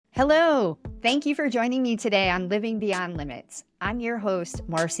Hello! Thank you for joining me today on Living Beyond Limits. I'm your host,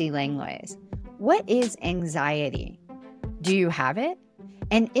 Marcy Langlois. What is anxiety? Do you have it?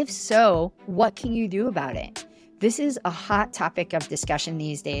 And if so, what can you do about it? This is a hot topic of discussion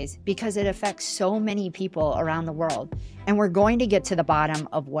these days because it affects so many people around the world, and we're going to get to the bottom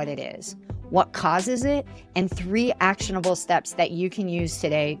of what it is, what causes it, and 3 actionable steps that you can use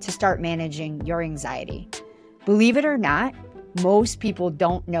today to start managing your anxiety. Believe it or not, most people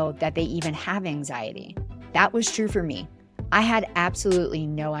don't know that they even have anxiety. That was true for me. I had absolutely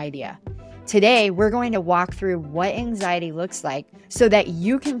no idea. Today, we're going to walk through what anxiety looks like so that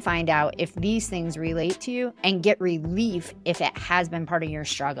you can find out if these things relate to you and get relief if it has been part of your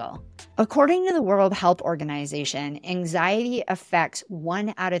struggle. According to the World Health Organization, anxiety affects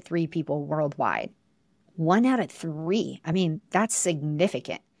 1 out of 3 people worldwide. 1 out of 3. I mean, that's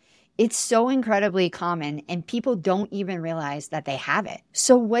significant. It's so incredibly common, and people don't even realize that they have it.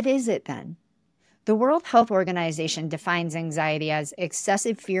 So what is it then? The World Health Organization defines anxiety as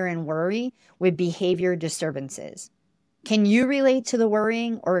excessive fear and worry with behavior disturbances. Can you relate to the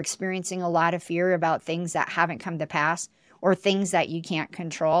worrying or experiencing a lot of fear about things that haven't come to pass or things that you can't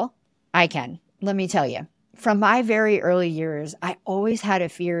control? I can. Let me tell you. From my very early years, I always had a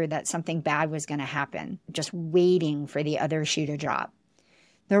fear that something bad was going to happen, just waiting for the other shoe to drop.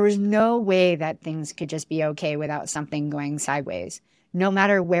 There was no way that things could just be okay without something going sideways. No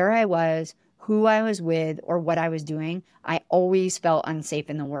matter where I was, who I was with, or what I was doing, I always felt unsafe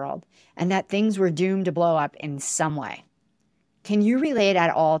in the world and that things were doomed to blow up in some way. Can you relate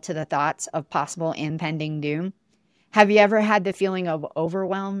at all to the thoughts of possible impending doom? Have you ever had the feeling of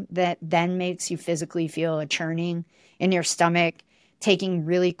overwhelm that then makes you physically feel a churning in your stomach, taking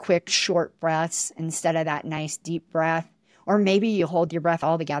really quick, short breaths instead of that nice deep breath? Or maybe you hold your breath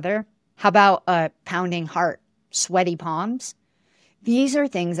altogether. How about a pounding heart, sweaty palms? These are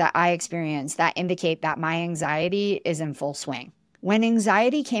things that I experience that indicate that my anxiety is in full swing. When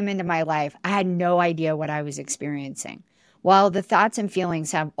anxiety came into my life, I had no idea what I was experiencing. While the thoughts and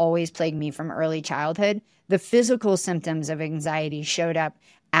feelings have always plagued me from early childhood, the physical symptoms of anxiety showed up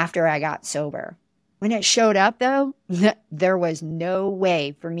after I got sober. When it showed up, though, there was no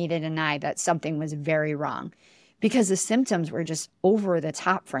way for me to deny that something was very wrong, because the symptoms were just over the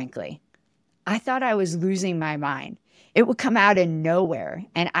top, frankly. I thought I was losing my mind. It would come out of nowhere,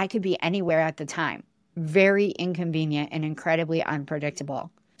 and I could be anywhere at the time. Very inconvenient and incredibly unpredictable.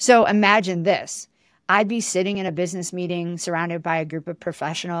 So imagine this. I'd be sitting in a business meeting surrounded by a group of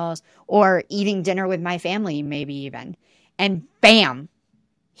professionals or eating dinner with my family, maybe even. And bam,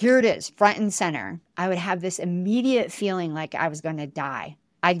 here it is, front and center. I would have this immediate feeling like I was going to die.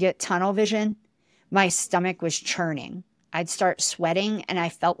 I'd get tunnel vision. My stomach was churning. I'd start sweating and I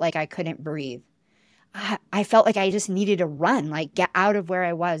felt like I couldn't breathe. I felt like I just needed to run, like get out of where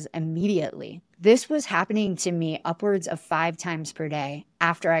I was immediately. This was happening to me upwards of 5 times per day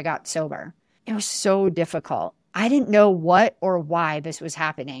after I got sober. It was so difficult. I didn't know what or why this was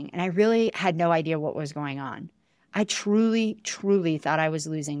happening, and I really had no idea what was going on. I truly thought I was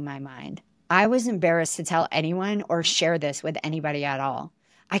losing my mind. I was embarrassed to tell anyone or share this with anybody at all.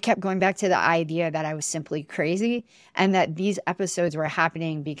 I kept going back to the idea that I was simply crazy and that these episodes were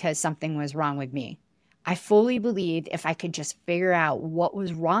happening because something was wrong with me. I fully believed if I could just figure out what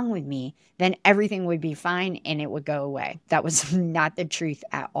was wrong with me, then everything would be fine and it would go away. That was not the truth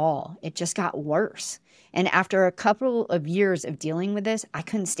at all. It just got worse. And after a couple of years of dealing with this, I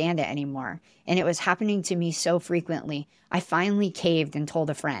couldn't stand it anymore. And it was happening to me so frequently, I finally caved and told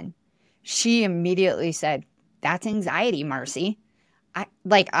a friend. She immediately said, "That's anxiety, Marcy."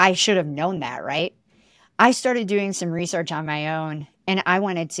 I should have known that, right? I started doing some research on my own, and I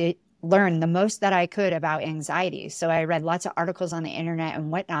wanted to learn the most that I could about anxiety. So I read lots of articles on the internet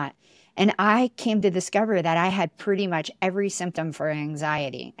and whatnot. And I came to discover that I had pretty much every symptom for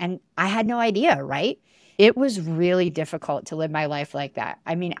anxiety. And I had no idea, right? It was really difficult to live my life like that.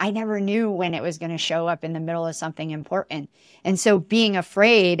 I mean, I never knew when it was going to show up in the middle of something important. And so being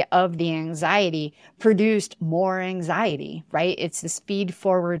afraid of the anxiety produced more anxiety, right? It's this feed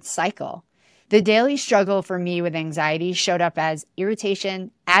forward cycle. The daily struggle for me with anxiety showed up as irritation,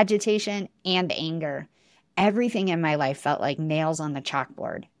 agitation, and anger. Everything in my life felt like nails on the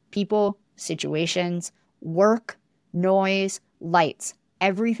chalkboard. People, situations, work, noise, lights.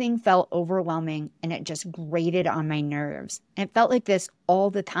 Everything felt overwhelming and it just grated on my nerves. And it felt like this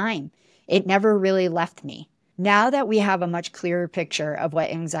all the time. It never really left me. Now that we have a much clearer picture of what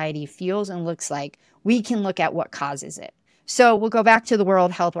anxiety feels and looks like, we can look at what causes it. So we'll go back to the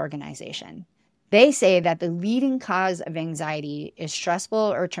World Health Organization. They say that the leading cause of anxiety is stressful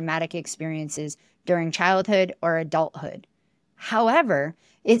or traumatic experiences during childhood or adulthood. However,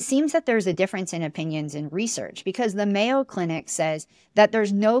 it seems that there's a difference in opinions in research because the Mayo Clinic says that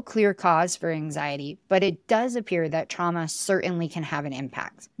there's no clear cause for anxiety, but it does appear that trauma certainly can have an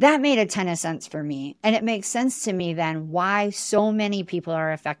impact. That made a ton of sense for me, and it makes sense to me then why so many people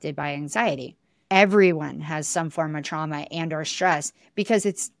are affected by anxiety. Everyone has some form of trauma and or stress because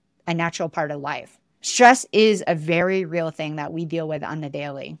it's a natural part of life. Stress is a very real thing that we deal with on the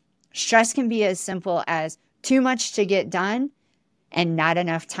daily. Stress can be as simple as too much to get done and not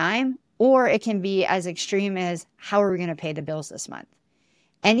enough time, or it can be as extreme as how are we going to pay the bills this month?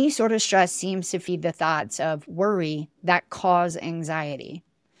 Any sort of stress seems to feed the thoughts of worry that cause anxiety.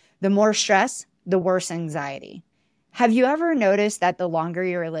 The more stress, the worse anxiety. Have you ever noticed that the longer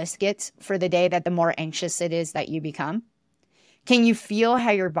your list gets for the day, that the more anxious it is that you become? Can you feel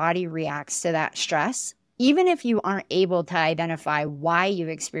how your body reacts to that stress? Even if you aren't able to identify why you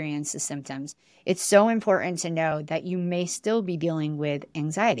experience the symptoms, it's so important to know that you may still be dealing with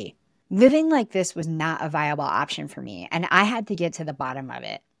anxiety. Living like this was not a viable option for me, and I had to get to the bottom of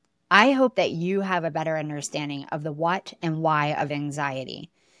it. I hope that you have a better understanding of the what and why of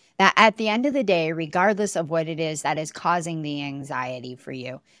anxiety. That at the end of the day, regardless of what it is that is causing the anxiety for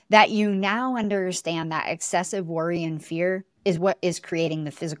you, that you now understand that excessive worry and fear is what is creating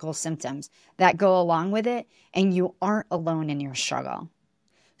the physical symptoms that go along with it, and you aren't alone in your struggle.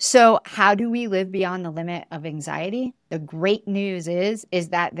 So how do we live beyond the limit of anxiety? The great news is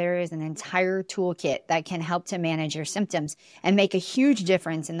that there is an entire toolkit that can help to manage your symptoms and make a huge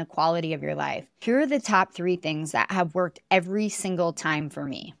difference in the quality of your life. Here are the top 3 things that have worked every single time for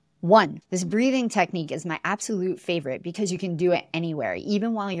me. 1, this breathing technique is my absolute favorite because you can do it anywhere,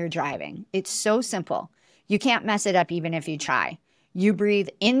 even while you're driving. It's so simple. You can't mess it up even if you try. You breathe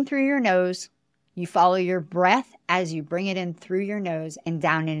in through your nose. You follow your breath as you bring it in through your nose and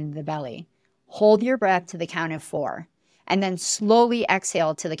down into the belly. Hold your breath to the count of 4, and then slowly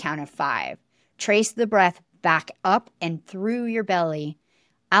exhale to the count of 5. Trace the breath back up and through your belly,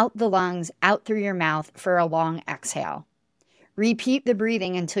 out the lungs, out through your mouth for a long exhale. Repeat the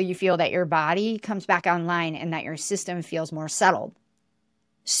breathing until you feel that your body comes back online and that your system feels more settled.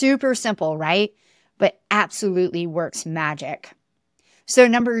 Super simple, right? But absolutely works magic. So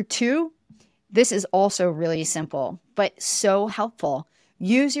number 2, this is also really simple, but so helpful.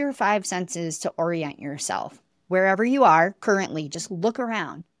 Use your 5 senses to orient yourself. Wherever you are currently, just look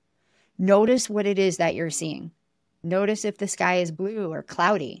around. Notice what it is that you're seeing. Notice if the sky is blue or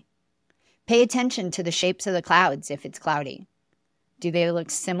cloudy. Pay attention to the shapes of the clouds if it's cloudy. Do they look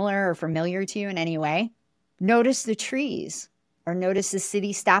similar or familiar to you in any way? Notice the trees, or notice the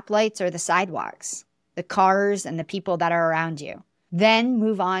city stoplights or the sidewalks, the cars and the people that are around you. Then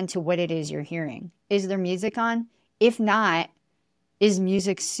move on to what it is you're hearing. Is there music on? If not, is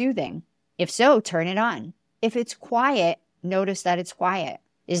music soothing? If so, turn it on. If it's quiet, notice that it's quiet.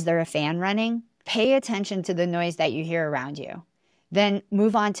 Is there a fan running? Pay attention to the noise that you hear around you. Then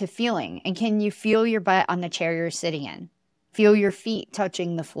move on to feeling. And can you feel your butt on the chair you're sitting in? Feel your feet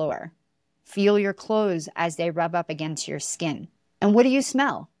touching the floor. Feel your clothes as they rub up against your skin. And what do you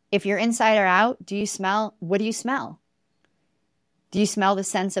smell? If you're inside or out, what do you smell? Do you smell the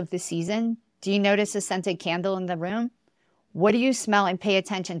scents of the season? Do you notice a scented candle in the room? What do you smell? And pay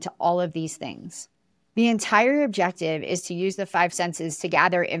attention to all of these things. The entire objective is to use the 5 senses to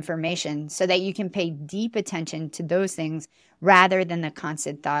gather information so that you can pay deep attention to those things rather than the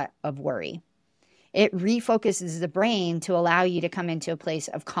constant thought of worry. It refocuses the brain to allow you to come into a place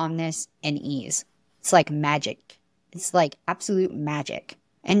of calmness and ease. It's like magic. It's like absolute magic.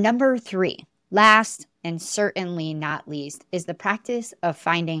 And number 3, last and certainly not least, is the practice of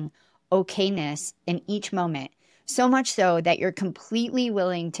finding okayness in each moment, so much so that you're completely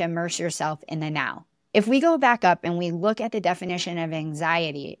willing to immerse yourself in the now. If we go back up and we look at the definition of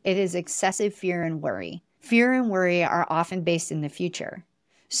anxiety, it is excessive fear and worry. Fear and worry are often based in the future.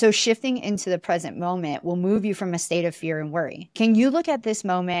 So shifting into the present moment will move you from a state of fear and worry. Can you look at this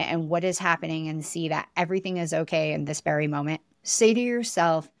moment and what is happening and see that everything is okay in this very moment? Say to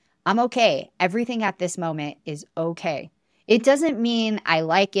yourself, I'm okay. Everything at this moment is okay. It doesn't mean I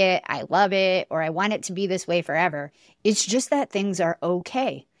like it, I love it, or I want it to be this way forever. It's just that things are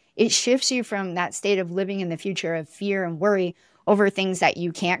okay. It shifts you from that state of living in the future of fear and worry over things that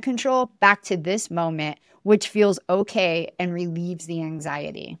you can't control back to this moment, which feels okay and relieves the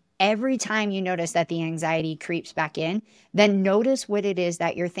anxiety. Every time you notice that the anxiety creeps back in, then notice what it is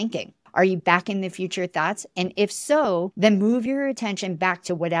that you're thinking. Are you back in the future thoughts? And if so, then move your attention back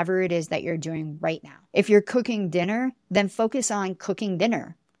to whatever it is that you're doing right now. If you're cooking dinner, then focus on cooking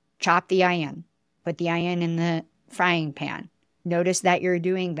dinner. Chop the onion. Put the onion in the frying pan. Notice that you're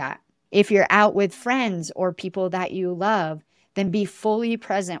doing that. If you're out with friends or people that you love, then be fully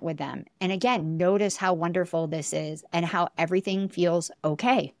present with them. And again, notice how wonderful this is and how everything feels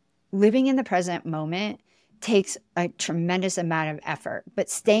okay. Living in the present moment takes a tremendous amount of effort, but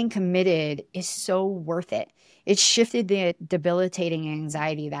staying committed is so worth it. It shifted the debilitating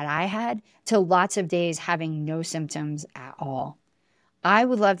anxiety that I had to lots of days having no symptoms at all. I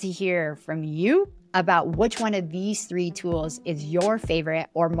would love to hear from you about which one of these 3 tools is your favorite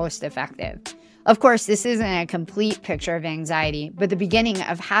or most effective. Of course, this isn't a complete picture of anxiety, but the beginning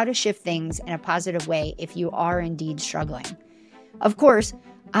of how to shift things in a positive way if you are indeed struggling. Of course,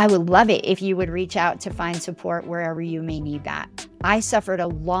 I would love it if you would reach out to find support wherever you may need that. I suffered a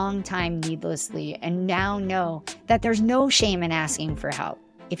long time needlessly and now know that there's no shame in asking for help.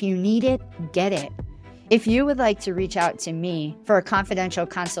 If you need it, get it. If you would like to reach out to me for a confidential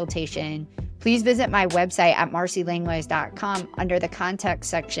consultation, please visit my website at marcylanglois.com under the contact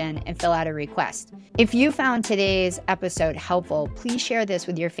section and fill out a request. If you found today's episode helpful, please share this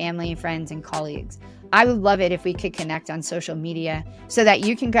with your family, friends, and colleagues. I would love it if we could connect on social media so that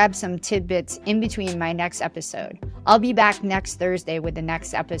you can grab some tidbits in between my next episode. I'll be back next Thursday with the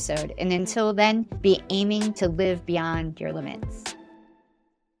next episode. And until then, be aiming to live beyond your limits.